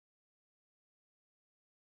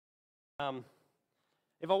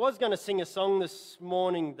If I was going to sing a song this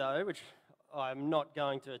morning, though, which I'm not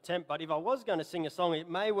going to attempt, but if I was going to sing a song, it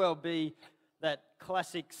may well be that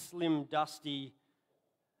classic Slim Dusty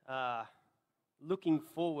looking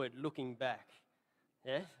forward, looking back.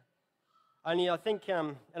 Yeah? Only I think,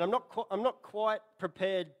 and I'm not quite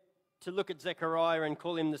prepared to look at Zechariah and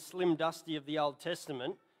call him the Slim Dusty of the Old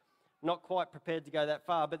Testament. Not quite prepared to go that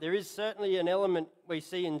far, but there is certainly an element we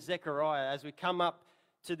see in Zechariah as we come up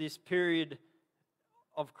to this period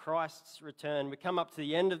of Christ's return. We come up to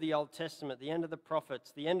the end of the Old Testament, the end of the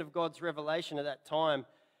prophets, the end of God's revelation at that time.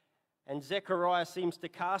 And Zechariah seems to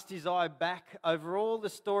cast his eye back over all the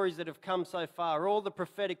stories that have come so far, all the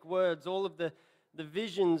prophetic words, all of the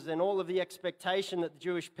visions and all of the expectation that the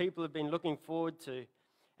Jewish people have been looking forward to.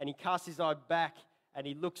 And he casts his eye back and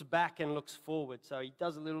he looks back and looks forward. So he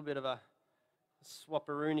does a little bit of a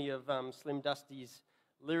swapperoonie of Slim Dusty's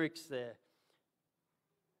lyrics there.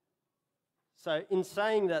 So in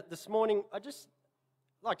saying that, this morning, I just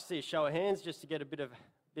like to see a show of hands just to get a bit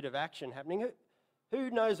of action happening.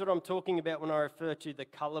 Who knows what I'm talking about when I refer to the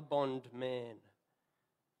colorbond man?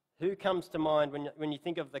 Who comes to mind when you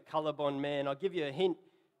think of the colorbond man? I'll give you a hint.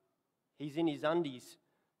 He's in his undies.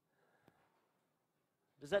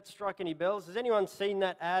 Does that strike any bells? Has anyone seen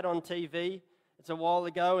that ad on TV? It's a while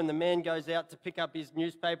ago, and the man goes out to pick up his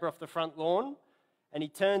newspaper off the front lawn, and he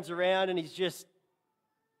turns around and he's just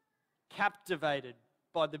captivated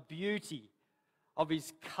by the beauty of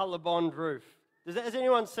his colorbond roof. Has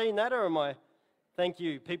anyone seen that, or am I? Thank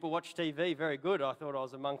you. People watch TV. Very good. I thought I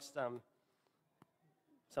was amongst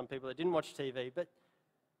some people that didn't watch TV,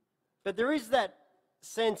 but there is that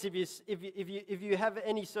sense if you have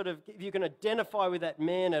any sort of, if you can identify with that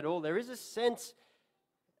man at all, there is a sense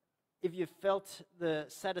if you felt the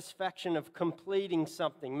satisfaction of completing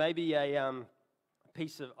something, maybe a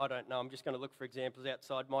piece of, I don't know, I'm just going to look for examples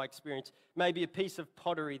outside my experience, maybe a piece of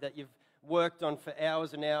pottery that you've worked on for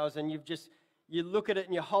hours and hours, and you look at it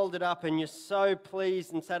and you hold it up and you're so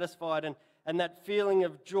pleased and satisfied, and that feeling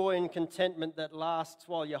of joy and contentment that lasts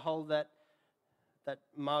while you hold that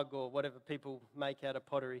mug or whatever people make out of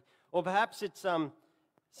pottery. Or perhaps it's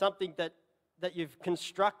something that you've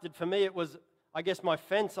constructed. For me, it was, I guess, my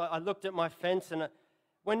fence. I looked at my fence, and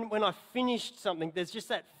when I finished something, there's just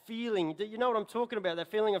that feeling. Do you know what I'm talking about? That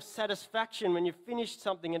feeling of satisfaction when you've finished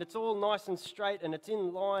something and it's all nice and straight and it's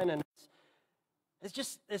in line, and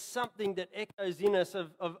there's something that echoes in us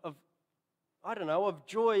of I don't know, of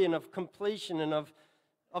joy and of completion and of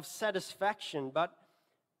satisfaction. But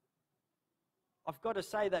I've got to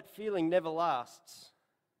say that feeling never lasts.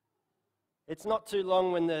 It's not too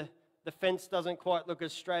long when the fence doesn't quite look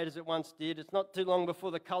as straight as it once did. It's not too long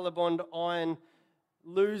before the colorbond iron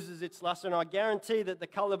loses its luster. And I guarantee that the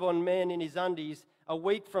colorbond man in his undies, a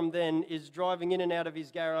week from then, is driving in and out of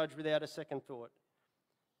his garage without a second thought.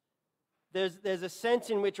 There's a sense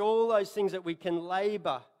in which all those things that we can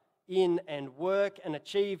labour in and work and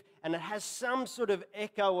achieve, and it has some sort of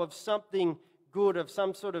echo of something good, of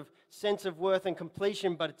some sort of sense of worth and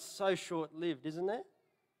completion, but it's so short-lived, isn't there?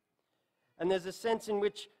 And there's a sense in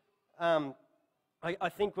which I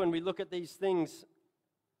think when we look at these things,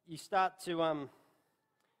 you start to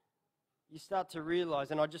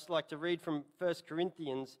realise, and I'd just like to read from 1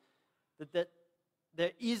 Corinthians, that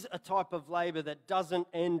there is a type of labour that doesn't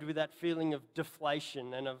end with that feeling of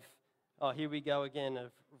deflation and of, oh, here we go again,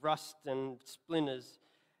 of rust and splinters.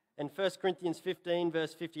 And 1 Corinthians 15,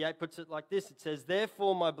 verse 58 puts it like this. It says,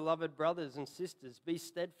 "Therefore, my beloved brothers and sisters, be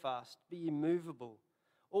steadfast, be immovable,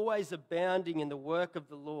 always abounding in the work of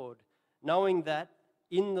the Lord, knowing that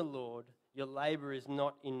in the Lord your labour is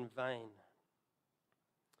not in vain."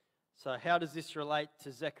 So how does this relate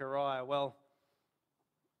to Zechariah? Well,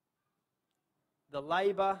 the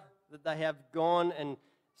labour that they have gone and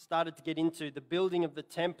started to get into, the building of the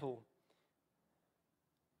temple,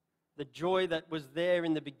 the joy that was there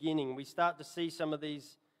in the beginning, we start to see some of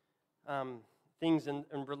these things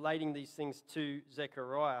and relating these things to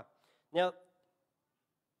Zechariah. Now,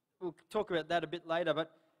 we'll talk about that a bit later,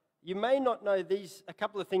 but you may not know a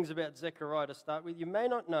couple of things about Zechariah to start with. You may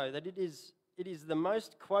not know that it is the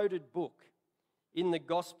most quoted book in the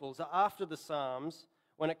Gospels after the Psalms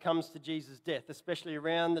when it comes to Jesus' death, especially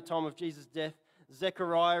around the time of Jesus' death.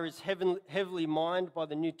 Zechariah is heavily mined by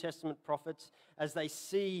the New Testament prophets as they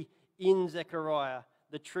see in Zechariah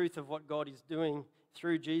the truth of what God is doing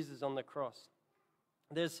through Jesus on the cross.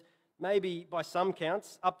 There's maybe, by some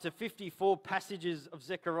counts, up to 54 passages of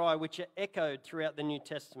Zechariah which are echoed throughout the New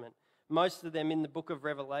Testament, most of them in the book of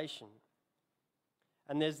Revelation.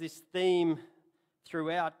 And there's this theme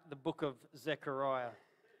throughout the book of Zechariah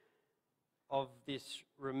of this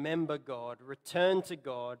remember God, return to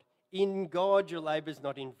God, in God your labour is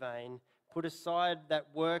not in vain. Put aside that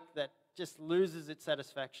work that just loses its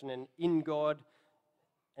satisfaction, and in God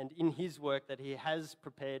and in His work that He has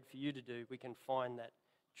prepared for you to do, we can find that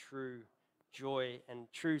true joy and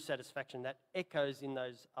true satisfaction that echoes in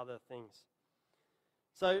those other things.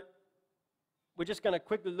 So we're just going to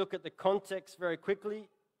quickly look at the context very quickly,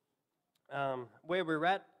 where we're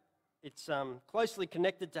at. It's closely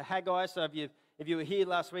connected to Haggai, so if you were here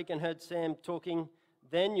last week and heard Sam talking,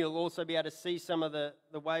 then you'll also be able to see some of the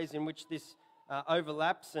ways in which this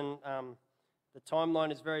overlaps, and the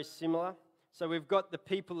timeline is very similar. So we've got the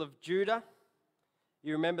people of Judah.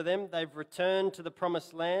 You remember them? They've returned to the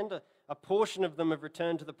promised land. A portion of them have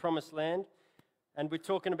returned to the promised land. And we're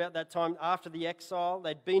talking about that time after the exile.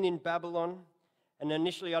 They'd been in Babylon. And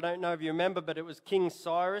initially, I don't know if you remember, but it was King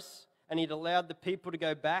Cyrus, and he'd allowed the people to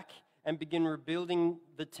go back and begin rebuilding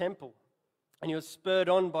the temple. And he was spurred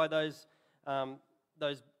on by those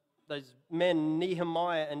men,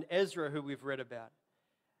 Nehemiah and Ezra, who we've read about.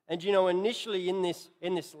 And you know, initially in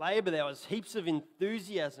this labor, there was heaps of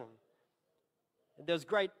enthusiasm. There was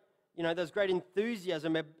great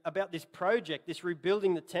enthusiasm about this project, this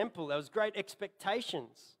rebuilding the temple. There was great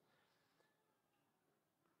expectations.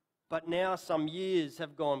 But now some years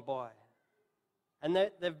have gone by. And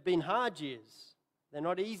they've been hard years. They're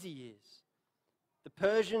not easy years. The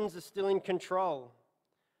Persians are still in control.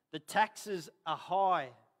 The taxes are high.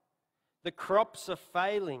 The crops are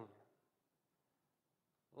failing.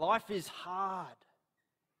 Life is hard.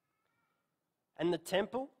 And the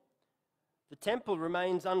temple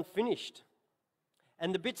remains unfinished.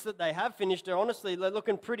 And the bits that they have finished are honestly, they're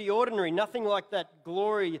looking pretty ordinary. Nothing like that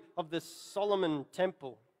glory of the Solomon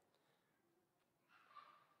temple.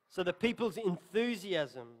 So the people's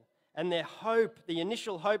enthusiasm and their hope, the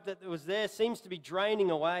initial hope that was there, seems to be draining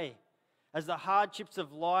away as the hardships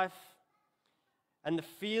of life and the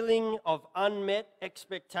feeling of unmet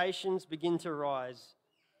expectations begin to rise.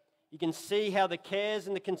 You can see how the cares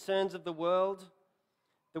and the concerns of the world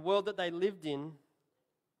that they lived in,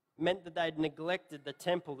 meant that they'd neglected the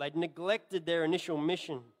temple. They'd neglected their initial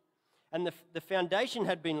mission. And the foundation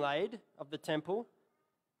had been laid of the temple,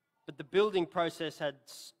 but the building process had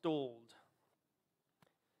stalled.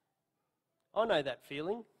 I know that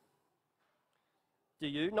feeling. Do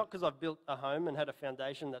you? Not because I've built a home and had a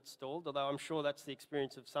foundation that stalled, although I'm sure that's the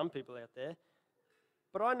experience of some people out there.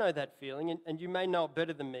 But I know that feeling, and you may know it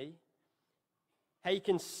better than me. How you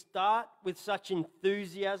can start with such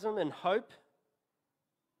enthusiasm and hope,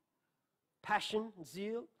 passion,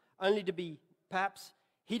 zeal, only to be perhaps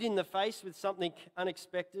hit in the face with something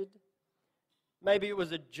unexpected. Maybe it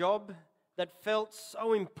was a job that felt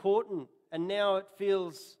so important, and now it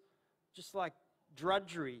feels just like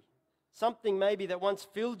drudgery. Something maybe that once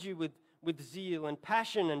filled you with zeal and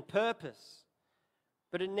passion and purpose,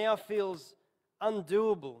 but it now feels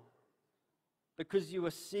undoable because you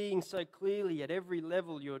are seeing so clearly at every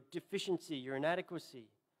level your deficiency, your inadequacy.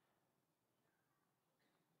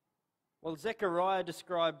 Well, Zechariah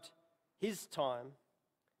described his time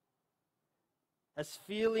as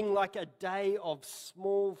feeling like a day of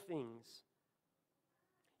small things.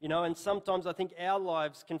 You know, and sometimes I think our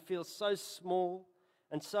lives can feel so small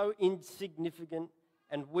and so insignificant,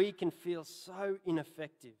 and we can feel so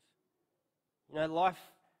ineffective. You know, life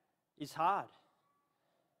is hard.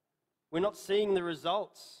 We're not seeing the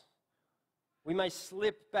results. We may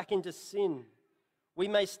slip back into sin. We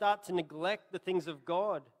may start to neglect the things of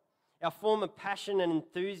God. Our former passion and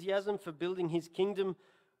enthusiasm for building His kingdom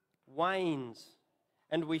wanes.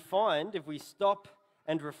 And we find, if we stop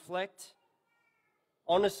and reflect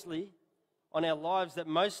honestly on our lives, that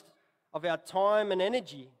most of our time and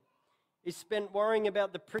energy is spent worrying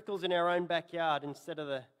about the prickles in our own backyard instead of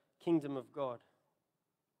the kingdom of God.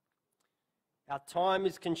 Our time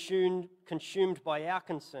is consumed by our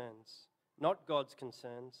concerns, not God's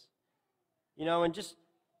concerns. You know, and just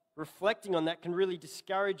reflecting on that can really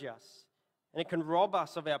discourage us, and it can rob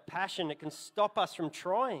us of our passion. It can stop us from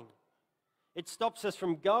trying. It stops us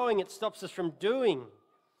from going. It stops us from doing.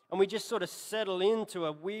 And we just sort of settle into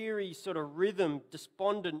a weary sort of rhythm,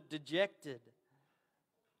 despondent, dejected,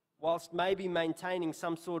 whilst maybe maintaining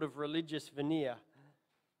some sort of religious veneer.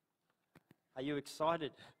 Are you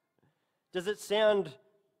excited? Does it sound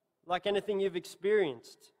like anything you've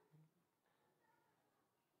experienced?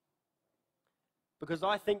 Because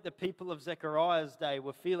I think the people of Zechariah's day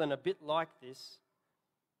were feeling a bit like this,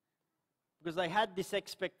 because they had this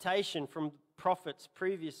expectation from prophets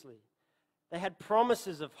previously. They had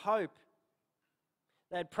promises of hope.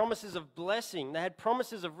 They had promises of blessing. They had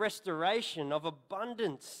promises of restoration, of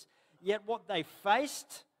abundance. Yet what they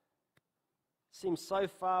faced seemed so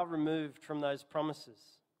far removed from those promises.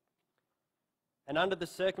 And under the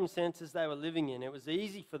circumstances they were living in, it was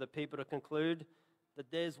easy for the people to conclude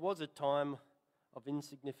that theirs was a time of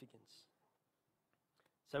insignificance.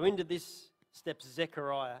 So into this steps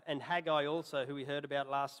Zechariah and Haggai also, who we heard about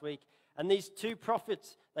last week. And these two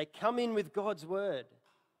prophets, they come in with God's word.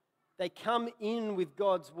 They come in with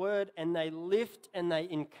God's word and they lift and they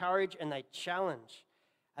encourage and they challenge.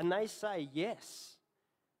 And they say yes.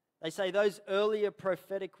 They say those earlier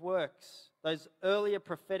prophetic works, those earlier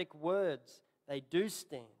prophetic words, they do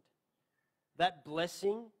stand. That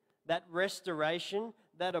blessing, that restoration,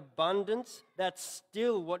 that abundance, that's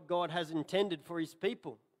still what God has intended for his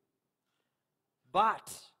people.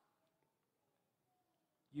 But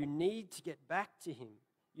you need to get back to him.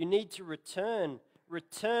 You need to return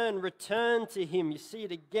to him. You see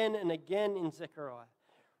it again and again in Zechariah.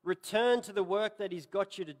 Return to the work that he's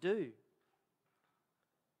got you to do.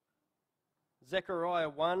 Zechariah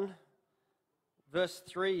 1, verse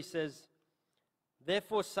 3 says,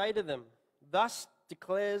 "Therefore say to them, thus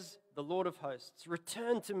declares the Lord of hosts,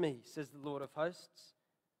 return to me, says the Lord of hosts,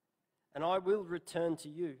 and I will return to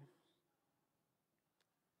you."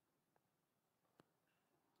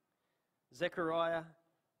 Zechariah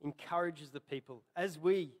encourages the people, as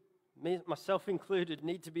we, myself included,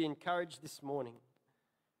 need to be encouraged this morning.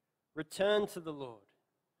 Return to the Lord.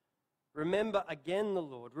 Remember again the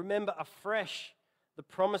Lord. Remember afresh the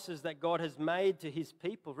promises that God has made to his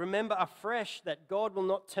people. Remember afresh that God will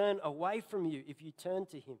not turn away from you if you turn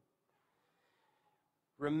to him.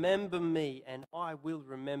 Remember me and I will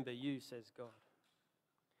remember you, says God.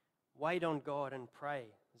 Wait on God and pray,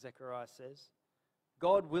 Zechariah says.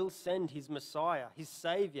 God will send his Messiah, his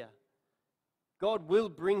Savior. God will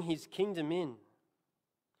bring his kingdom in.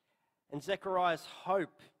 And Zechariah's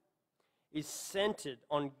hope is centered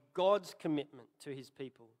on God's commitment to his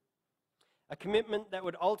people. A commitment that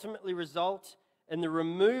would ultimately result in the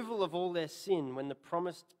removal of all their sin when the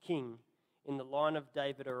promised king in the line of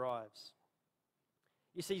David arrives.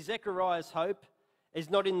 You see, Zechariah's hope is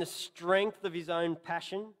not in the strength of his own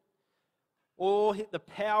passion or the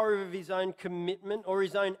power of his own commitment or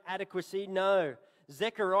his own adequacy. No,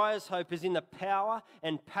 Zechariah's hope is in the power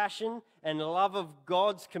and passion and love of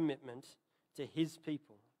God's commitment to his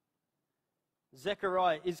people.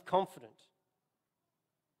 Zechariah is confident.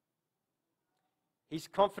 He's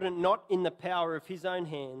confident not in the power of his own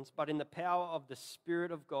hands, but in the power of the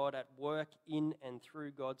Spirit of God at work in and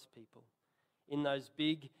through God's people, in those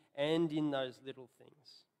big and in those little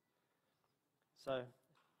things. So,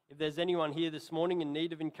 if there's anyone here this morning in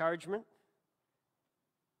need of encouragement,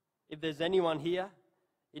 if there's anyone here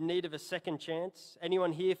in need of a second chance,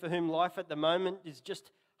 anyone here for whom life at the moment is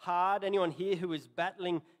just hard, anyone here who is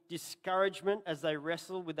battling discouragement as they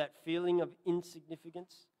wrestle with that feeling of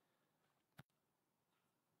insignificance,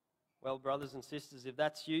 well, brothers and sisters, if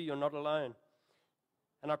that's you, you're not alone.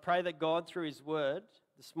 And I pray that God, through his word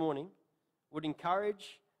this morning, would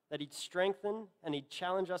encourage, that he'd strengthen and he'd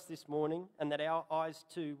challenge us this morning, and that our eyes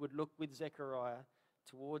too would look with Zechariah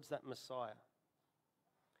towards that Messiah.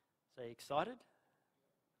 So, you excited?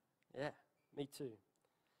 Yeah, me too.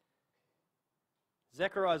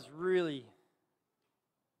 Zechariah's really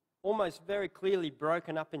almost very clearly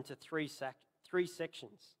broken up into three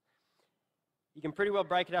sections. You can pretty well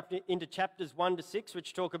break it up into chapters 1 to 6,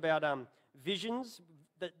 which talk about visions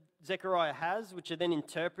that Zechariah has, which are then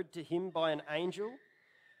interpreted to him by an angel.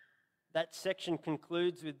 That section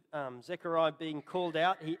concludes with Zechariah being called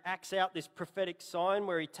out. He acts out this prophetic sign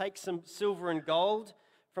where he takes some silver and gold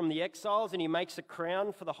from the exiles and he makes a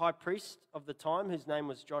crown for the high priest of the time, whose name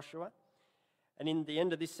was Joshua. And in the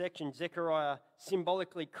end of this section, Zechariah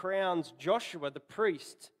symbolically crowns Joshua, the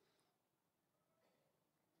priest,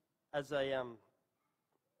 as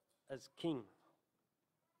king.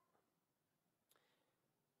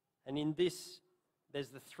 And in this,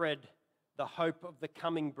 there's the thread, the hope of the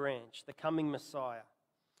coming branch, the coming Messiah.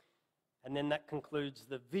 And then that concludes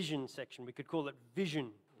the vision section. We could call it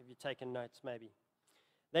vision, if you're taking notes maybe.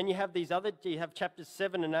 Then you have chapters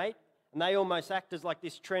 7 and 8, and they almost act as like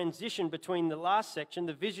this transition between the last section,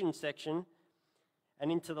 the vision section,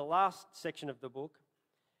 and into the last section of the book.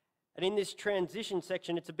 And in this transition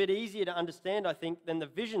section, it's a bit easier to understand, I think, than the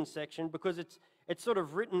vision section, because it's sort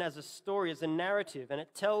of written as a story, as a narrative, and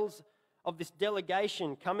it tells of this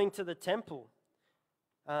delegation coming to the temple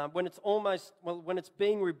when it's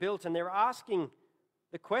being rebuilt, and they're asking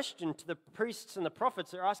the question to the priests and the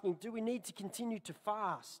prophets. They're asking, do we need to continue to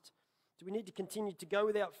fast? Do we need to continue to go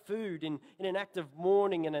without food in an act of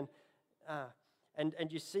mourning? And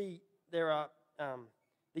you see there are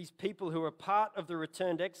these people who are part of the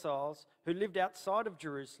returned exiles who lived outside of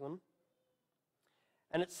Jerusalem.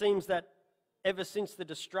 And it seems that ever since the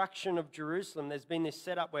destruction of Jerusalem, there's been this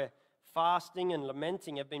setup where fasting and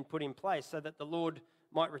lamenting have been put in place so that the Lord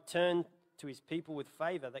might return to his people with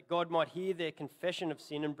favor, that God might hear their confession of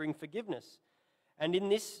sin and bring forgiveness. And in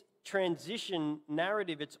this transition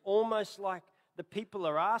narrative, it's almost like the people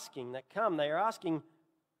are asking that come, they are asking,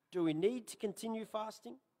 do we need to continue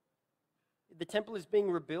fasting? The temple is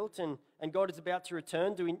being rebuilt and God is about to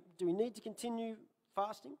return. Do we need to continue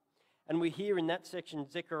fasting? And we hear in that section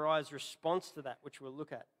Zechariah's response to that, which we'll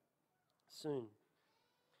look at soon.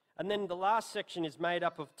 And then the last section is made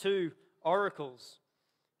up of two oracles,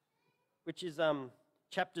 which is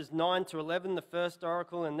chapters 9 to 11, the first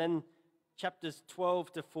oracle, and then chapters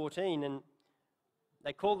 12 to 14. And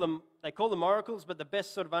they call them oracles, but the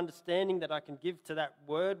best sort of understanding that I can give to that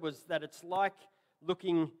word was that it's like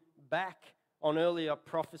looking back on earlier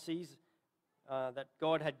prophecies that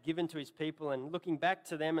God had given to his people and looking back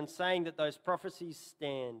to them and saying that those prophecies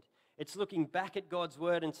stand. It's looking back at God's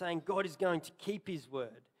word and saying God is going to keep his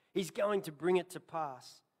word. He's going to bring it to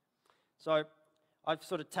pass. So I've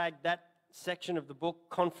sort of tagged that section of the book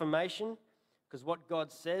confirmation, because what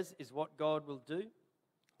God says is what God will do.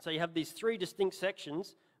 So you have these three distinct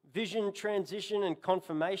sections: vision, transition, and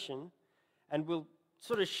confirmation. And we'll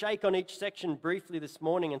sort of shake on each section briefly this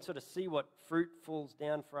morning and sort of see what fruit falls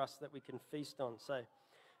down for us that we can feast on. So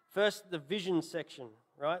first, the vision section,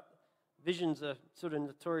 right? Visions are sort of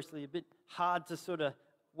notoriously a bit hard to sort of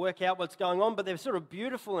work out what's going on, but they're sort of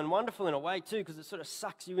beautiful and wonderful in a way too, because it sort of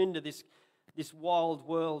sucks you into this wild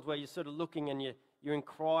world where you're sort of looking and you're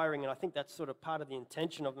inquiring, and I think that's sort of part of the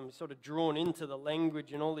intention of them, you're sort of drawn into the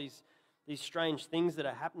language and all these strange things that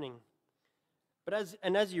are happening. But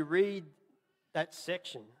as you read that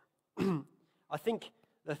section, I think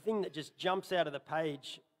the thing that just jumps out of the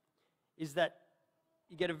page is that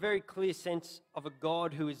you get a very clear sense of a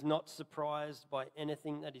God who is not surprised by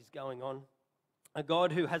anything that is going on, a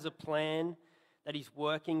God who has a plan that he's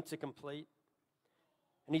working to complete,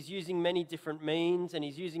 and he's using many different means and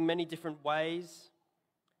he's using many different ways,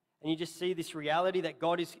 and you just see this reality that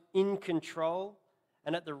God is in control,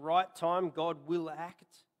 and at the right time God will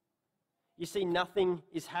act. You see nothing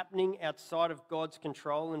is happening outside of God's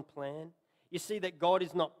control and plan. You see that God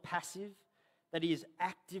is not passive, that he is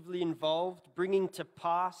actively involved, bringing to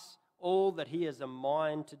pass all that he has a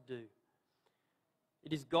mind to do.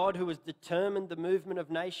 It is God who has determined the movement of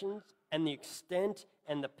nations and the extent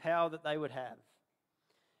and the power that they would have.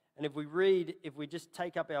 And if we just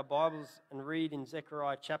take up our Bibles and read in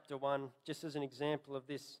Zechariah chapter 1, just as an example of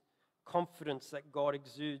this confidence that God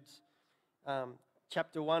exudes,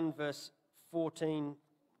 chapter 1, verse 14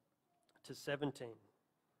 to 17. It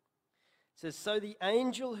says, "So the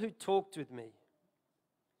angel who talked with me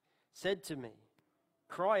said to me,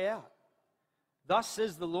 'Cry out, thus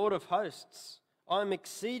says the Lord of hosts, I am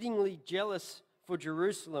exceedingly jealous for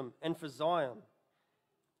Jerusalem and for Zion,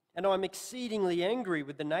 and I am exceedingly angry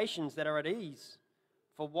with the nations that are at ease.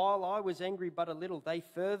 For while I was angry but a little, they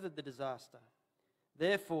furthered the disaster.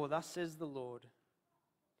 Therefore, thus says the Lord,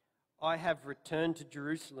 I have returned to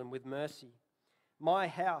Jerusalem with mercy. My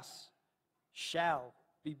house shall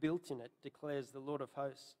be built in it, declares the Lord of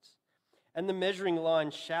hosts. And the measuring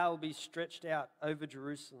line shall be stretched out over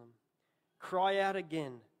Jerusalem. Cry out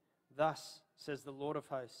again, thus says the Lord of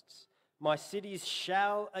hosts. My cities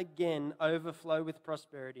shall again overflow with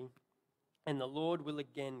prosperity, and the Lord will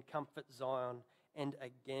again comfort Zion and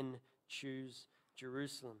again choose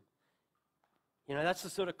Jerusalem.'" You know, that's the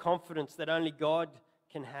sort of confidence that only God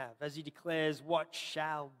can have as he declares what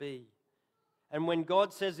shall be. And when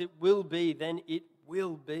God says it will be, then it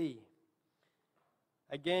will be.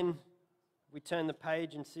 Again, we turn the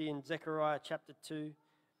page and see in Zechariah chapter 2,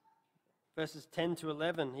 verses 10 to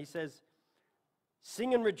 11, he says,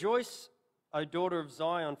 "Sing and rejoice, O daughter of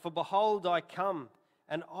Zion, for behold, I come,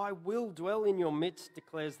 and I will dwell in your midst,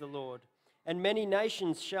 declares the Lord. And many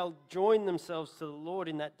nations shall join themselves to the Lord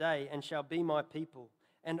in that day, and shall be my people.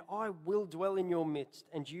 And I will dwell in your midst,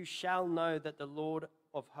 and you shall know that the Lord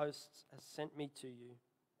of hosts has sent me to you.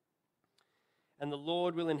 And the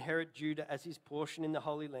Lord will inherit Judah as his portion in the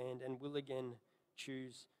Holy Land, and will again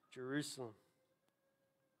choose Jerusalem."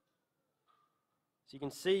 So you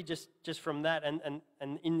can see just from that and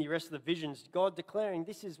in the rest of the visions, God declaring,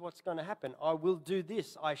 this is what's going to happen. I will do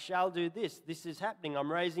this. I shall do this. This is happening.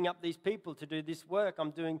 I'm raising up these people to do this work.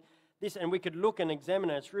 I'm doing this. And we could look and examine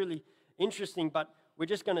it. It's really interesting, but we're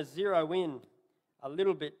just going to zero in a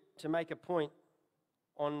little bit to make a point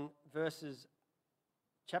on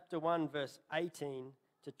chapter 1, verse 18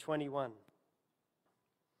 to 21.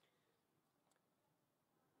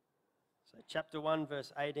 So chapter 1,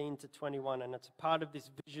 verse 18 to 21, and it's a part of this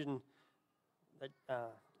vision that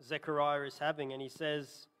Zechariah is having, and he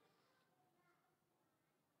says,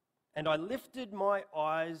 "And I lifted my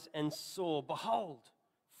eyes and saw, behold,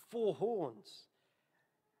 4 horns.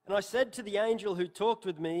 And I said to the angel who talked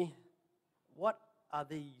with me, 'What are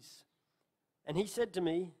these?' And he said to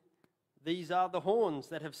me, 'These are the horns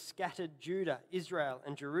that have scattered Judah, Israel,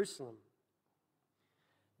 and Jerusalem.'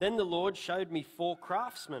 Then the Lord showed me 4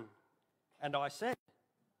 craftsmen, and I said,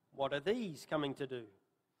 'What are these coming to do?'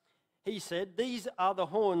 He said, 'These are the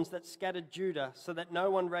horns that scattered Judah, so that no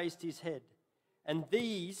one raised his head. And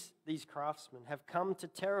these craftsmen have come to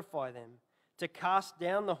terrify them, to cast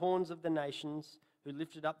down the horns of the nations who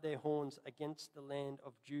lifted up their horns against the land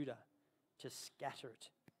of Judah, to scatter it.'"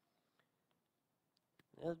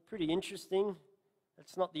 Now, pretty interesting.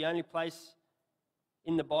 It's not the only place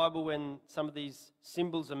in the Bible when some of these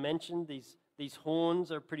symbols are mentioned. These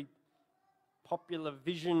horns are a pretty popular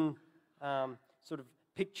vision sort of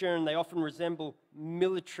picture, and they often resemble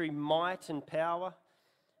military might and power.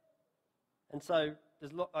 And so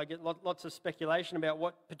I get lots of speculation about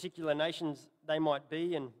what particular nations they might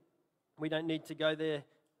be, and we don't need to go there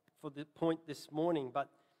for the point this morning. But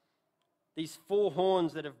these 4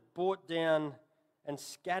 horns that have brought down and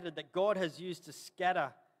scattered, that God has used to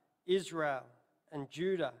scatter Israel and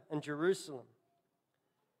Judah and Jerusalem,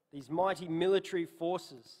 these mighty military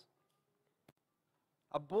forces,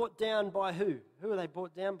 are brought down by who? Who are they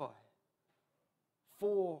brought down by?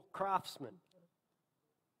 4 craftsmen.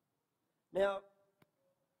 Now,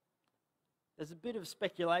 there's a bit of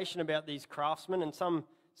speculation about these craftsmen, and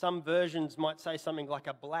some versions might say something like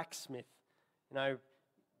a blacksmith,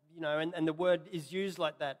 and the word is used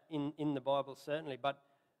like that in the Bible, certainly. But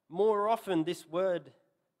more often, this word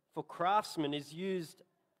for craftsman is used,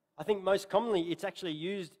 I think most commonly, it's actually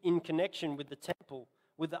used in connection with the temple,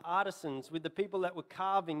 with the artisans, with the people that were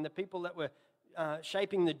carving, the people that were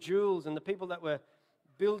shaping the jewels, and the people that were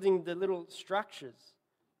building the little structures.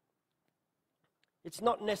 It's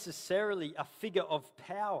not necessarily a figure of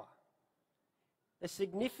power. They're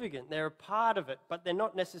significant, they're a part of it, but they're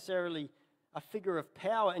not necessarily a figure of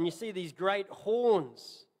power. And you see these great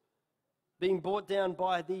horns being brought down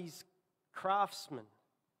by these craftsmen.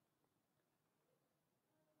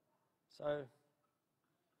 So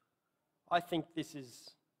I think this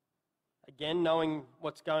is, again, knowing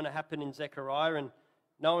what's going to happen in Zechariah and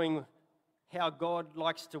knowing how God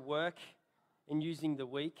likes to work in using the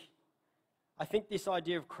weak, I think this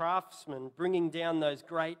idea of craftsmen bringing down those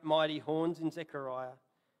great mighty horns in Zechariah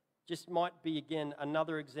just might be, again,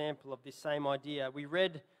 another example of this same idea. We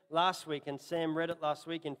read last week, and Sam read it last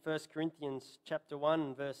week in 1 Corinthians chapter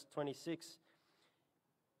 1, verse 26.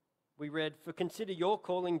 We read, "For consider your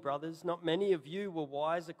calling, brothers. Not many of you were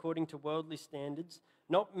wise according to worldly standards.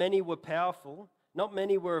 Not many were powerful. Not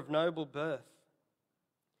many were of noble birth.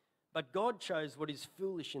 But God chose what is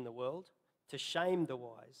foolish in the world to shame the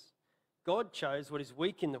wise. God chose what is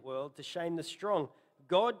weak in the world to shame the strong.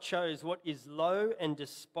 God chose what is low and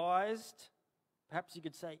despised," perhaps you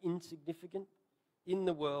could say insignificant, "in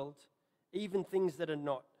the world, even things that are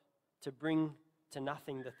not, to bring to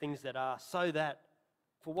nothing the things that are, so that,"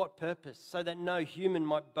 for what purpose? "So that no human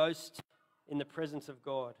might boast in the presence of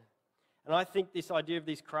God." And I think this idea of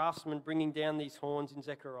these craftsmen bringing down these horns in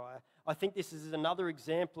Zechariah, I think this is another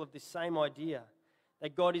example of this same idea,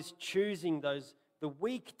 that God is choosing the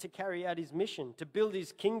weak to carry out his mission, to build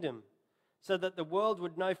his kingdom, so that the world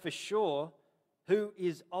would know for sure who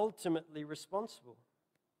is ultimately responsible.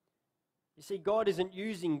 You see, God isn't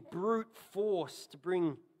using brute force to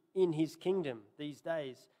bring in his kingdom these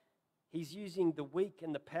days. He's using the weak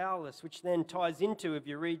and the powerless, which then ties into, if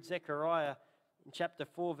you read Zechariah in chapter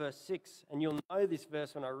 4, verse 6, and you'll know this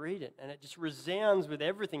verse when I read it, and it just resounds with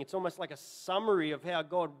everything. It's almost like a summary of how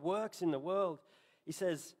God works in the world. He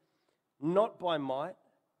says, "Not by might,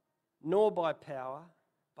 nor by power,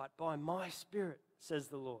 but by my Spirit, says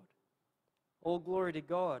the Lord." All glory to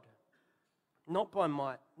God. Not by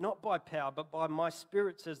might, not by power, but by my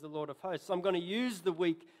Spirit, says the Lord of hosts. I'm going to use the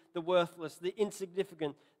weak, the worthless, the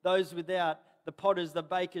insignificant, those without, the potters, the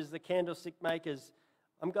bakers, the candlestick makers.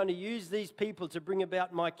 I'm going to use these people to bring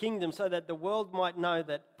about my kingdom so that the world might know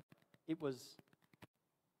that it was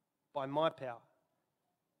by my power,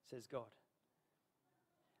 says God.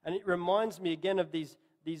 And it reminds me again of these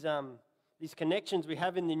connections we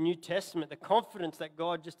have in the New Testament, the confidence that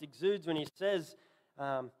God just exudes when he says,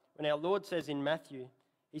 when our Lord says in Matthew,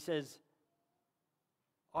 he says,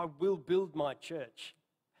 "I will build my church.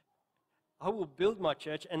 I will build my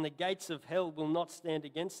church, and the gates of hell will not stand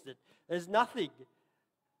against it." There's nothing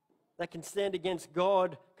that can stand against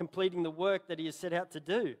God completing the work that he has set out to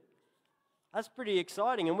do. That's pretty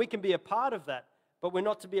exciting, and we can be a part of that, but we're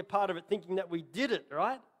not to be a part of it thinking that we did it,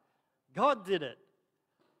 right? God did it.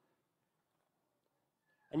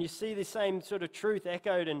 And you see the same sort of truth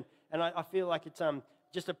echoed, and I feel like it's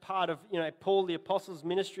just a part of, Paul the Apostle's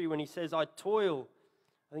ministry when he says, I toil.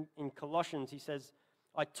 I think in Colossians he says,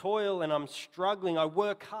 I toil and I'm struggling, I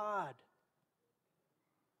work hard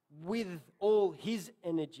with all his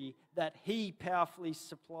energy that he powerfully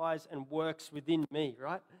supplies and works within me,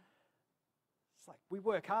 right? It's like we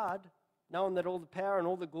work hard, knowing that all the power and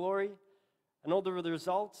all the glory and all the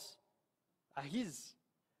results are his.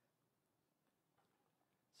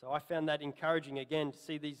 So I found that encouraging again to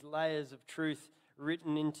see these layers of truth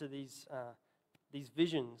written into these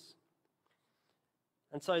visions.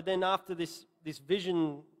 And so then after this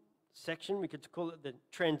vision section, we could call it the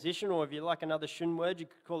transition, or if you like another shun word, you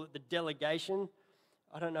could call it the delegation.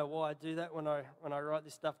 I don't know why I do that when I write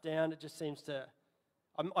this stuff down. It just seems to...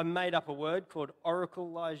 I made up a word called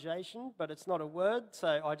oracleization, but it's not a word,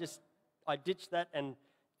 so I ditched that, and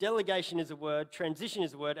delegation is a word, transition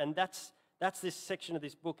is a word, and that's this section of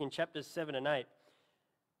this book in chapters 7 and 8.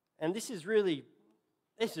 And this is really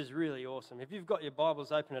awesome. If you've got your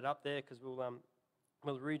Bibles, open it up there, because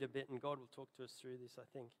we'll read a bit and God will talk to us through this, I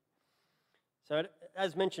think. So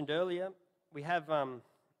as mentioned earlier, we have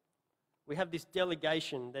this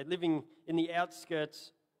delegation. They're living in the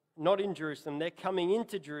outskirts, not in Jerusalem. They're coming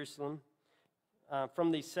into Jerusalem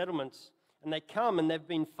from these settlements, and they come and they've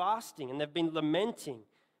been fasting and they've been lamenting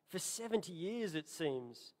for 70 years, it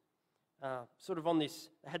seems. Sort of on this,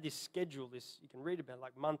 they had this schedule, you can read about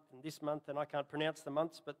like month, and I can't pronounce the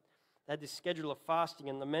months, but they had this schedule of fasting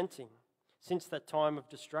and lamenting since that time of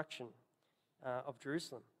destruction of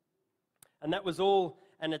Jerusalem. And that was all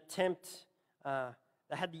an attempt,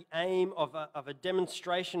 they had the aim of a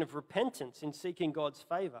demonstration of repentance in seeking God's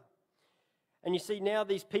favor. And you see now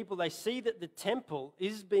these people, they see that the temple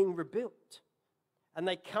is being rebuilt. And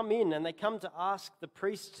they come in and they come to ask the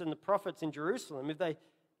priests and the prophets in Jerusalem if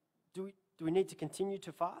do we need to continue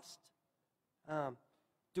to fast?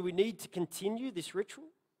 Do we need to continue this ritual?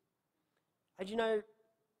 And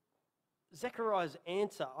Zechariah's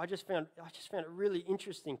answer, I just found it really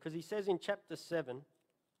interesting, because he says in chapter 7,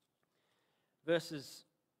 verse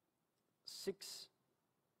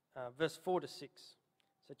 4 to 6.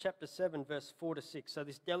 So chapter 7, verse 4 to 6. So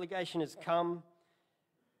this delegation has come.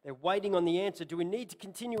 They're waiting on the answer. Do we need to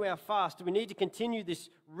continue our fast? Do we need to continue this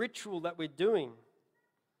ritual that we're doing?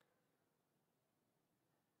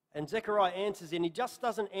 And Zechariah answers, and he just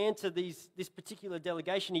doesn't answer this particular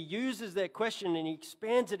delegation. He uses their question and he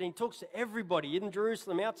expands it, and he talks to everybody in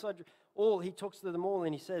Jerusalem, outside, he talks to them all,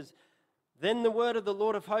 and he says, Then the word of the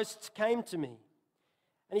Lord of hosts came to me.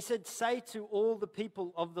 And he said, Say to all the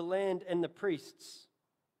people of the land and the priests,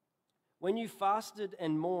 when you fasted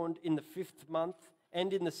and mourned in the 5th month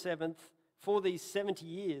and in the 7th for these 70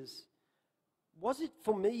 years, was it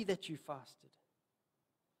for me that you fasted?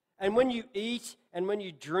 And when you eat and when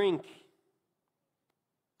you drink,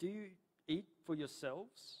 do you eat for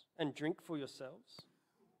yourselves and drink for yourselves?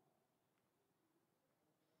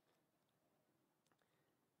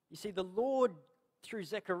 You see, the Lord, through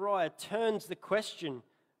Zechariah, turns the question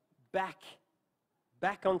back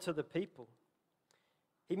onto the people.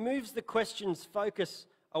 He moves the question's focus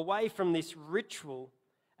away from this ritual,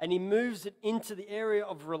 and he moves it into the area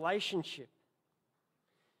of relationship.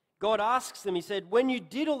 God asks them, he said, when you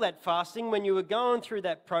did all that fasting, when you were going through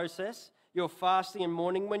that process, your fasting and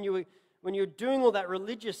mourning, when you were doing all that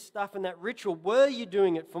religious stuff and that ritual, were you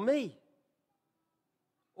doing it for me?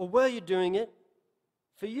 Or were you doing it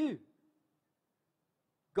for you?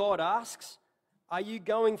 God asks, are you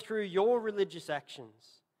going through your religious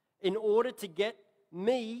actions in order to get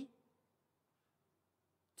me,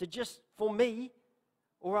 for me,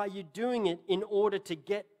 or are you doing it in order to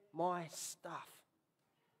get my stuff?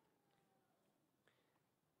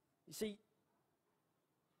 You see,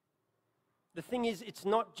 the thing is, it's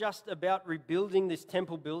not just about rebuilding this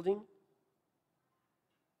temple building.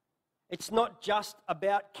 It's not just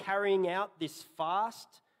about carrying out this fast,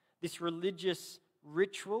 this religious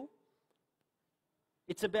ritual.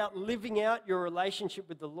 It's about living out your relationship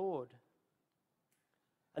with the Lord.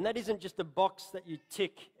 And that isn't just a box that you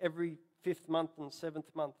tick every 5th month and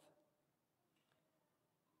 7th month.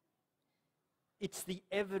 It's the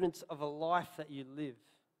evidence of a life that you live.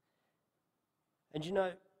 And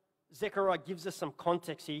Zechariah gives us some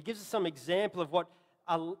context here. He gives us some example of what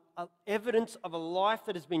evidence of a life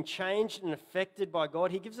that has been changed and affected by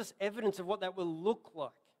God. He gives us evidence of what that will look like.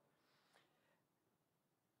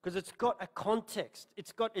 Because it's got a context.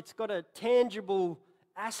 It's got a tangible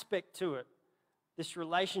aspect to it, this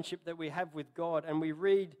relationship that we have with God. And we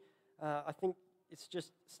read, I think it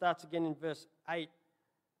just starts again in verse 8.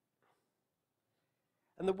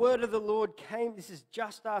 And the word of the Lord came, this is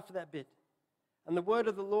just after that bit. And the word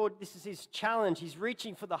of the Lord, this is his challenge. He's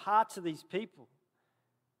reaching for the hearts of these people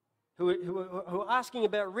who are asking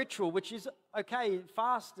about ritual, which is okay,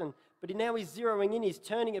 fast, but now he's zeroing in, he's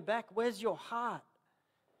turning it back. Where's your heart?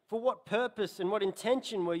 For what purpose and what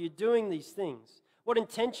intention were you doing these things? What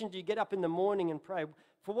intention do you get up in the morning and pray?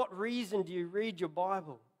 For what reason do you read your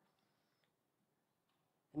Bible?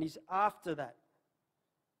 And he's after that.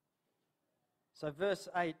 So verse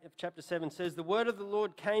 8 of chapter 7 says, the word of the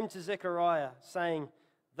Lord came to Zechariah, saying,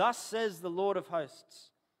 thus says the Lord of hosts,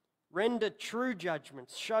 render true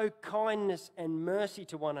judgments, show kindness and mercy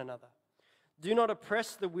to one another. Do not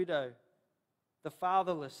oppress the widow, the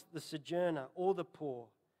fatherless, the sojourner, or the poor,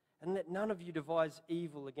 and let none of you devise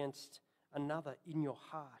evil against another in your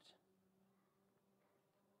heart.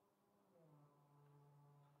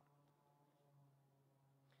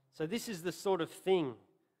 So this is the sort of thing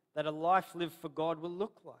that a life lived for God will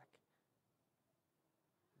look like.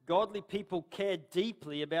 Godly people care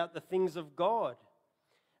deeply about the things of God,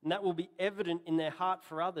 and that will be evident in their heart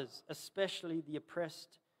for others, especially the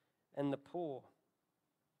oppressed and the poor.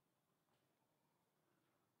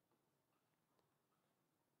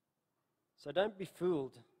 So don't be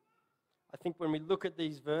fooled. I think when we look at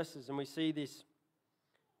these verses and we see this,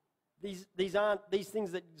 these aren't these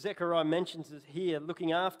things that Zechariah mentions here,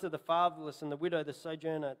 looking after the fatherless and the widow, the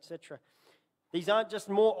sojourner, etc. These aren't just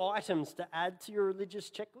more items to add to your religious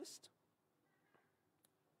checklist.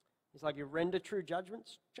 It's like you render true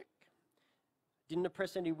judgments, check. Didn't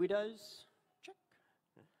oppress any widows, check.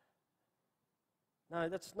 No,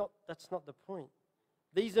 that's not the point.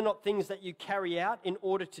 These are not things that you carry out in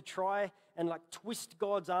order to try and like twist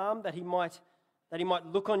God's arm that he might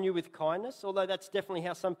look on you with kindness, although that's definitely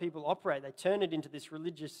how some people operate. They turn it into this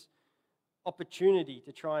religious opportunity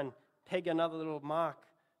to try and peg another little mark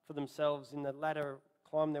for themselves in the ladder,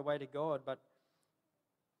 climb their way to God. But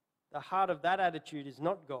the heart of that attitude is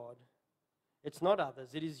not God. It's not others.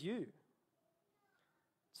 It is you.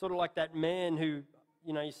 Sort of like that man who,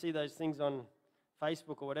 you see those things on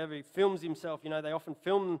Facebook or whatever, he films himself. They often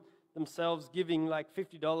film themselves giving like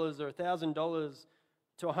 $50 or $1,000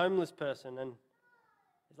 to a homeless person, and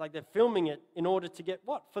it's like they're filming it in order to get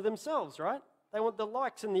what? For themselves, right? They want the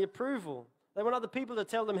likes and the approval. They want other people to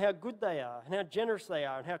tell them how good they are and how generous they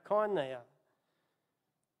are and how kind they are.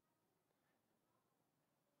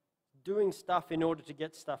 Doing stuff in order to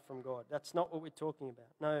get stuff from God. That's not what we're talking about.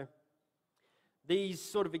 No. These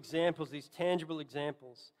sort of examples, these tangible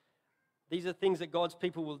examples, these are things that God's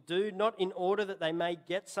people will do, not in order that they may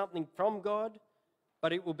get something from God,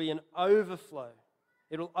 but it will be an overflow.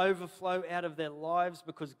 It'll overflow out of their lives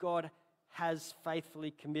because God has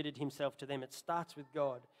faithfully committed himself to them. It starts with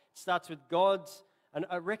God. It starts with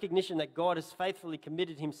a recognition that God has faithfully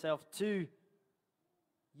committed himself to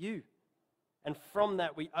you. And from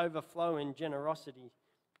that we overflow in generosity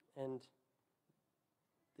and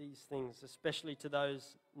these things, especially to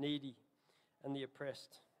those needy and the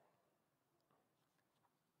oppressed.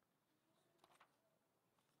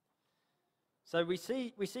 So we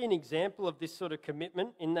see an example of this sort of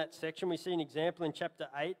commitment in that section. We see an example in chapter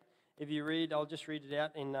 8. If you read, I'll just read it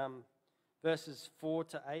out in verses 4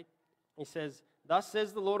 to 8. He says, thus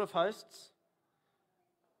says the Lord of hosts.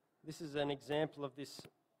 This is an example of this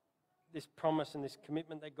promise and this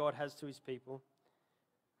commitment that God has to his people.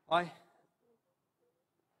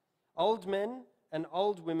 Old men and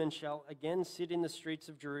old women shall again sit in the streets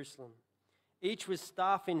of Jerusalem, each with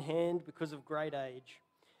staff in hand because of great age.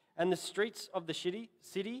 And the streets of the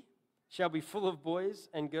city shall be full of boys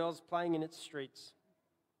and girls playing in its streets.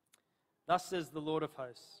 Thus says the Lord of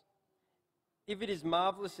hosts, if it is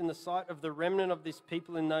marvelous in the sight of the remnant of this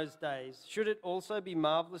people in those days, should it also be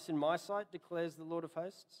marvelous in my sight, declares the Lord of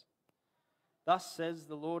hosts? Thus says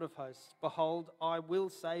the Lord of hosts, behold, I will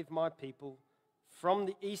save my people from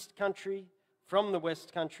the east country, from the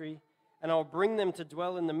west country, and I'll bring them to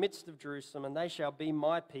dwell in the midst of Jerusalem, and they shall be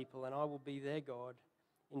my people, and I will be their God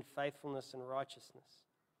in faithfulness and righteousness.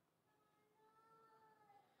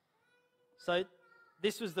 So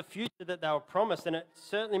this was the future that they were promised, and it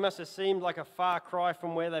certainly must have seemed like a far cry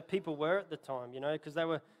from where the people were at the time, because they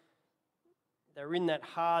were in that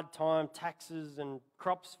hard time, taxes and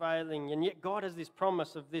crops failing, and yet God has this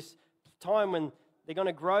promise of this time when they're going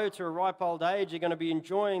to grow to a ripe old age, they're going to be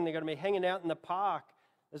enjoying, they're going to be hanging out in the park.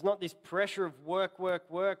 There's not this pressure of work,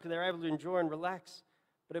 they're able to enjoy and relax.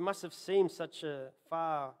 But it must have seemed such a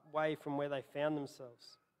far way from where they found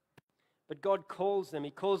themselves. But God calls them. He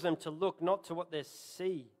calls them to look not to what they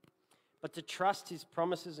see, but to trust his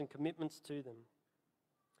promises and commitments to them.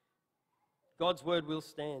 God's word will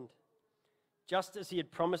stand. just as he had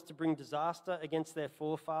promised to bring disaster against their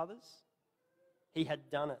forefathers, he had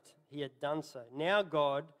done it. He had done so. Now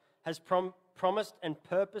God has promised and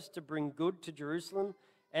purposed to bring good to Jerusalem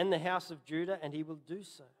and the house of Judah, and he will do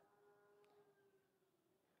so.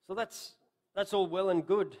 So that's all well and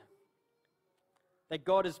good, that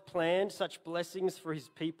God has planned such blessings for his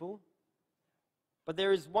people. But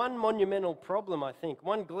there is one monumental problem, I think,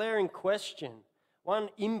 one glaring question, one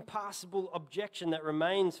impassable objection that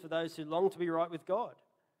remains for those who long to be right with God.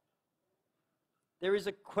 There is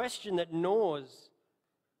a question that gnaws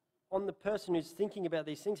on the person who's thinking about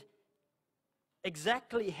these things.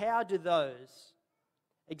 Exactly how do those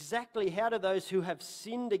who have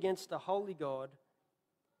sinned against a holy God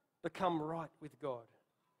become right with God?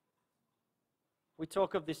 We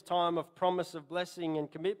talk of this time of promise of blessing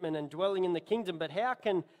and commitment and dwelling in the kingdom, but how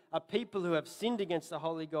can a people who have sinned against the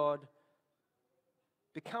holy God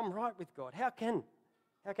become right with God? How can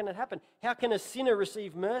it happen? How can a sinner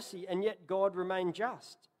receive mercy and yet God remain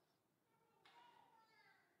just?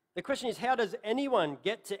 The question is, how does anyone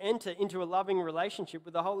get to enter into a loving relationship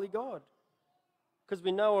with the holy God? Because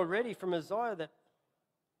we know already from Isaiah that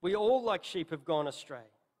we all like sheep have gone astray.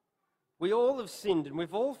 We all have sinned and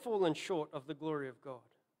we've all fallen short of the glory of God.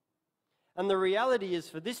 And the reality is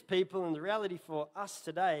for this people, and the reality for us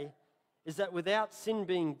today, is that without sin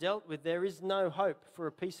being dealt with, there is no hope for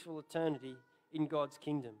a peaceful eternity in God's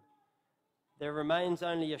kingdom. There remains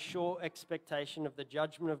only a sure expectation of the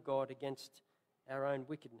judgment of God against our own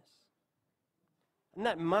wickedness. And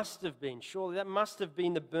that must have been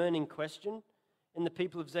the burning question in the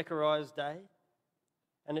people of Zechariah's day.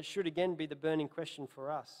 And it should again be the burning question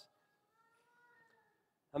for us.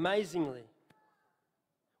 Amazingly,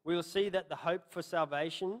 we will see that the hope for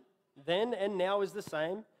salvation then and now is the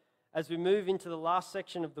same as we move into the last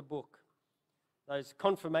section of the book, those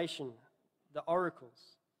confirmation, the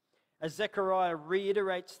oracles. As Zechariah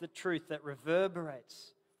reiterates the truth that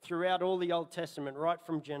reverberates throughout all the Old Testament, right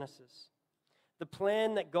from Genesis. The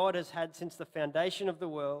plan that God has had since the foundation of the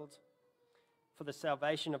world for the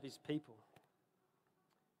salvation of his people.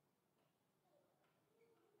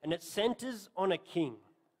 And it centers on a king,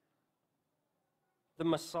 the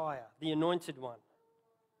Messiah, the anointed one.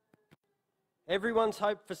 Everyone's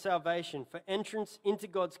hope for salvation, for entrance into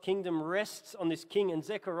God's kingdom, rests on this king. And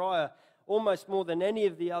Zechariah, almost more than any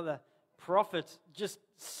of the other prophets, just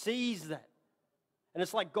sees that. And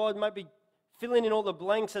it's like God might be filling in all the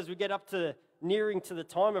blanks as we get up to nearing to the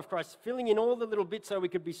time of Christ, filling in all the little bits so we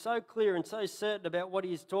could be so clear and so certain about what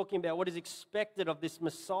he is talking about, what is expected of this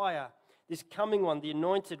Messiah, this coming one, the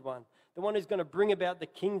anointed one, the one who's going to bring about the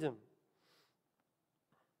kingdom.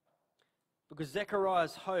 Because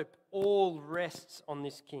Zechariah's hope all rests on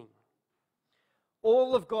this king.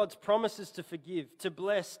 All of God's promises to forgive, to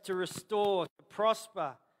bless, to restore, to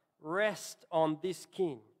prosper, rest on this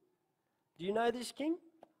king. Do you know this king?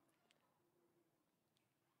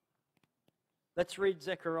 Let's read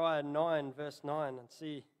Zechariah 9, verse 9, and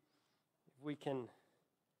see if we can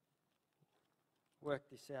work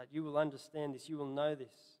this out. You will understand this. You will know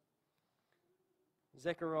this.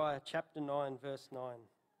 Zechariah chapter 9, verse 9.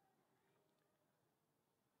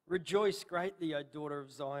 Rejoice greatly, O daughter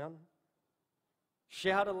of Zion.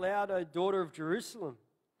 Shout aloud, O daughter of Jerusalem.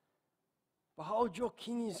 Behold, your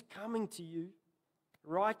king is coming to you.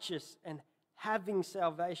 Righteous and having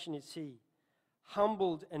salvation is he.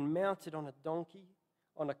 Humbled and mounted on a donkey,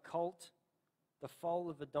 on a colt, the foal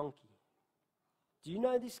of a donkey. Do you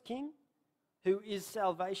know this king who is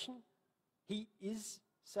salvation? He is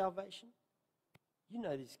salvation. You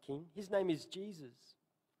know this king. His name is Jesus.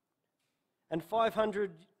 And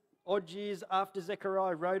 500 odd years after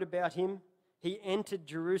Zechariah wrote about him, he entered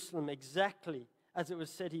Jerusalem exactly as it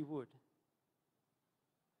was said he would.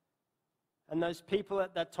 And those people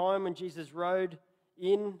at that time when Jesus rode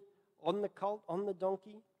in on the colt, on the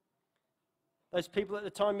donkey, those people at the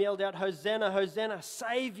time yelled out, Hosanna, Hosanna,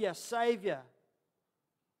 Saviour, Saviour.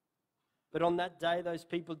 But on that day, those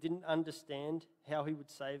people didn't understand how he would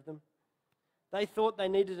save them. They thought they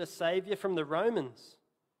needed a Saviour from the Romans,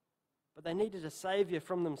 but they needed a Saviour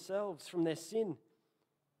from themselves, from their sin.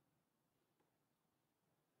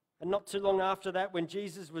 And not too long after that, when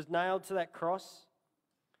Jesus was nailed to that cross,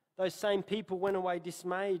 those same people went away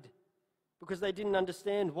dismayed because they didn't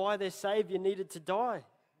understand why their Saviour needed to die.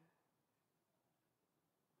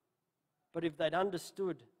 But if they'd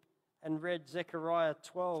understood and read Zechariah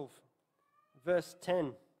 12, verse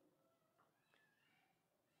 10,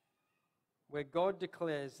 where God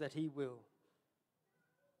declares that he will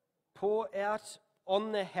pour out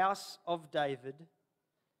on the house of David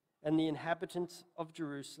and the inhabitants of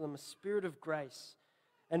Jerusalem a spirit of grace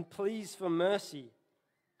and pleas for mercy,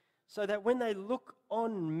 so that when they look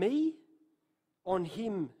on me, on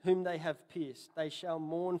him whom they have pierced, they shall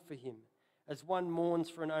mourn for him, as one mourns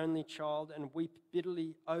for an only child, and weep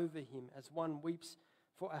bitterly over him, as one weeps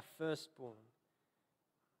for a firstborn.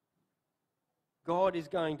 God is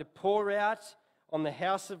going to pour out on the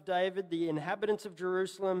house of David, the inhabitants of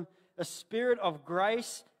Jerusalem, a spirit of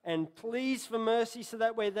grace and pleas for mercy, so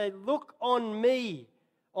that when they look on me,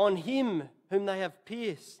 on him whom they have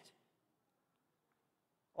pierced,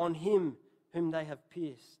 on him whom they have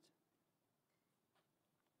pierced.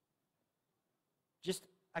 Just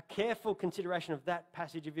a careful consideration of that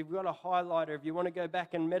passage. If you've got a highlighter, if you want to go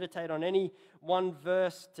back and meditate on any one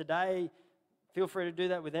verse today, feel free to do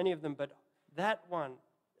that with any of them. But that one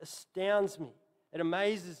astounds me. It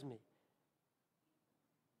amazes me.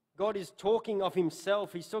 God is talking of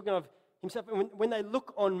himself. He's talking of himself. When they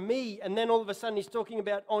look on me, and then all of a sudden he's talking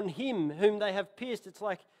about on him whom they have pierced. It's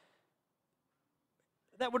like,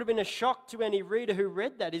 that would have been a shock to any reader who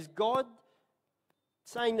read that. Is God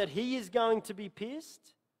saying that he is going to be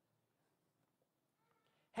pierced?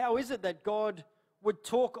 How is it that God would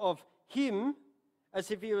talk of him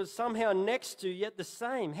as if he was somehow next to, yet the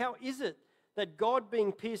same? How is it that God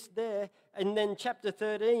being pierced there, and then chapter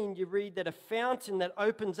 13, you read that a fountain that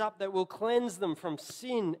opens up that will cleanse them from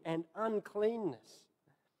sin and uncleanness?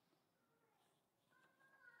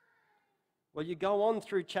 Well, you go on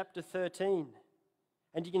through chapter 13,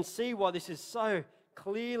 and you can see why this is so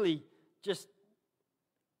clearly just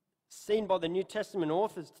seen by the New Testament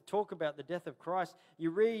authors to talk about the death of Christ. You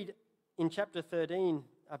read in chapter 13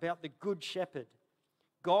 about the Good Shepherd,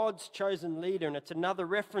 God's chosen leader, and it's another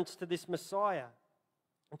reference to this Messiah.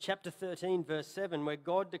 In chapter 13, verse 7, where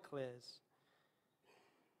God declares,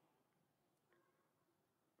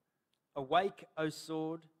 "Awake, O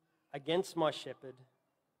sword, against my shepherd,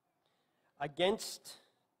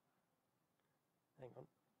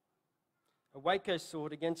 Awake, O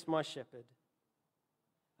sword, against my shepherd,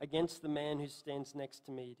 against the man who stands next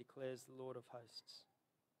to me, declares the Lord of hosts."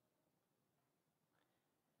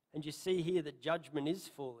 And you see here that judgment is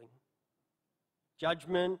falling.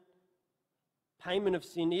 Judgment, payment of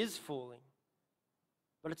sin is falling.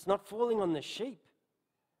 But it's not falling on the sheep.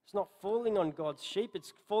 It's not falling on God's sheep.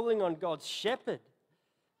 It's falling on God's shepherd.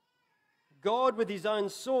 God, with his own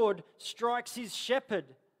sword, strikes his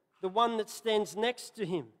shepherd, the one that stands next to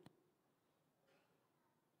him.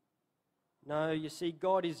 No, you see,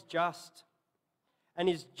 God is just, and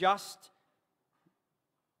his just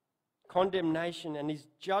condemnation and his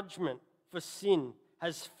judgment for sin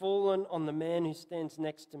has fallen on the man who stands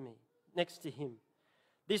next to him.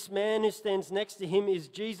 This man who stands next to him is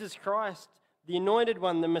Jesus Christ, the anointed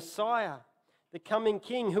one, the Messiah, the coming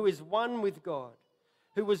King, who is one with God,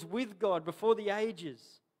 who was with God before the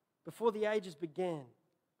ages began.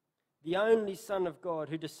 The only Son of God,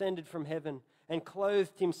 who descended from heaven and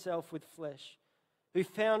clothed himself with flesh,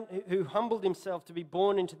 who humbled himself to be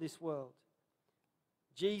born into this world.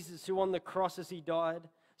 Jesus, who on the cross as he died,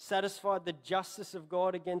 satisfied the justice of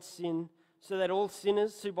God against sin, so that all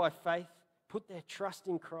sinners who by faith put their trust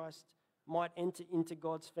in Christ might enter into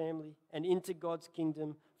God's family and into God's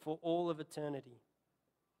kingdom for all of eternity.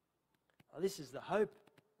 Oh, this is the hope.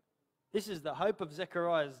 This is the hope of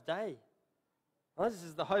Zechariah's day. Oh, this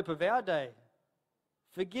is the hope of our day.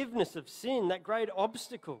 Forgiveness of sin, that great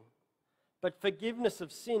obstacle. But forgiveness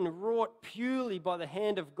of sin wrought purely by the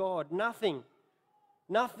hand of God. Nothing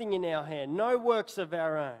in our hand, no works of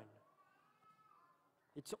our own.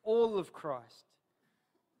 It's all of Christ.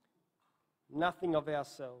 Nothing of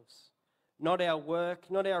ourselves. Not our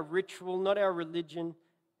work, not our ritual, not our religion.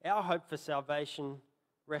 Our hope for salvation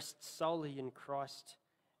rests solely in Christ,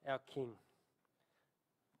 our King.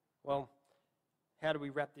 Well, how do we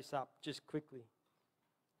wrap this up? Just quickly.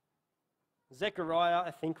 Zechariah,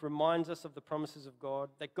 I think, reminds us of the promises of God,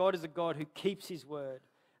 that God is a God who keeps his word,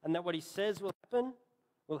 and that what he says will happen,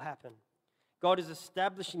 will happen. God is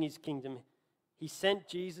establishing his kingdom. He sent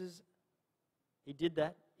Jesus. He did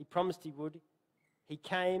that. He promised he would. He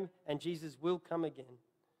came, and Jesus will come again.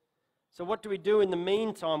 So what do we do in the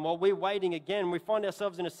meantime while we're waiting again? We find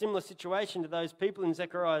ourselves in a similar situation to those people in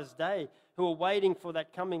Zechariah's day who are waiting for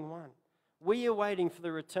that coming one. We are waiting for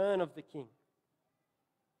the return of the King.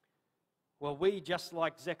 Well, we, just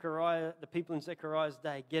like Zechariah, the people in Zechariah's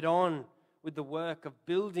day, get on with the work of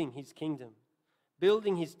building his kingdom.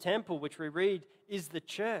 Building his temple, which we read is the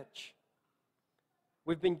church.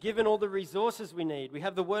 We've been given all the resources we need. We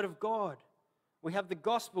have the word of God. We have the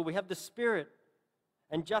gospel. We have the Spirit.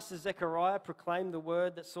 And just as Zechariah proclaimed the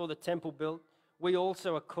word that saw the temple built, we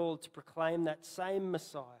also are called to proclaim that same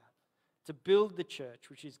Messiah, to build the church,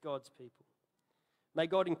 which is God's people. May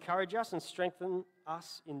God encourage us and strengthen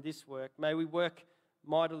us in this work. May we work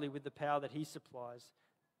mightily with the power that he supplies,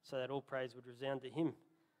 so that all praise would resound to him.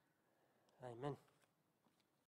 Amen.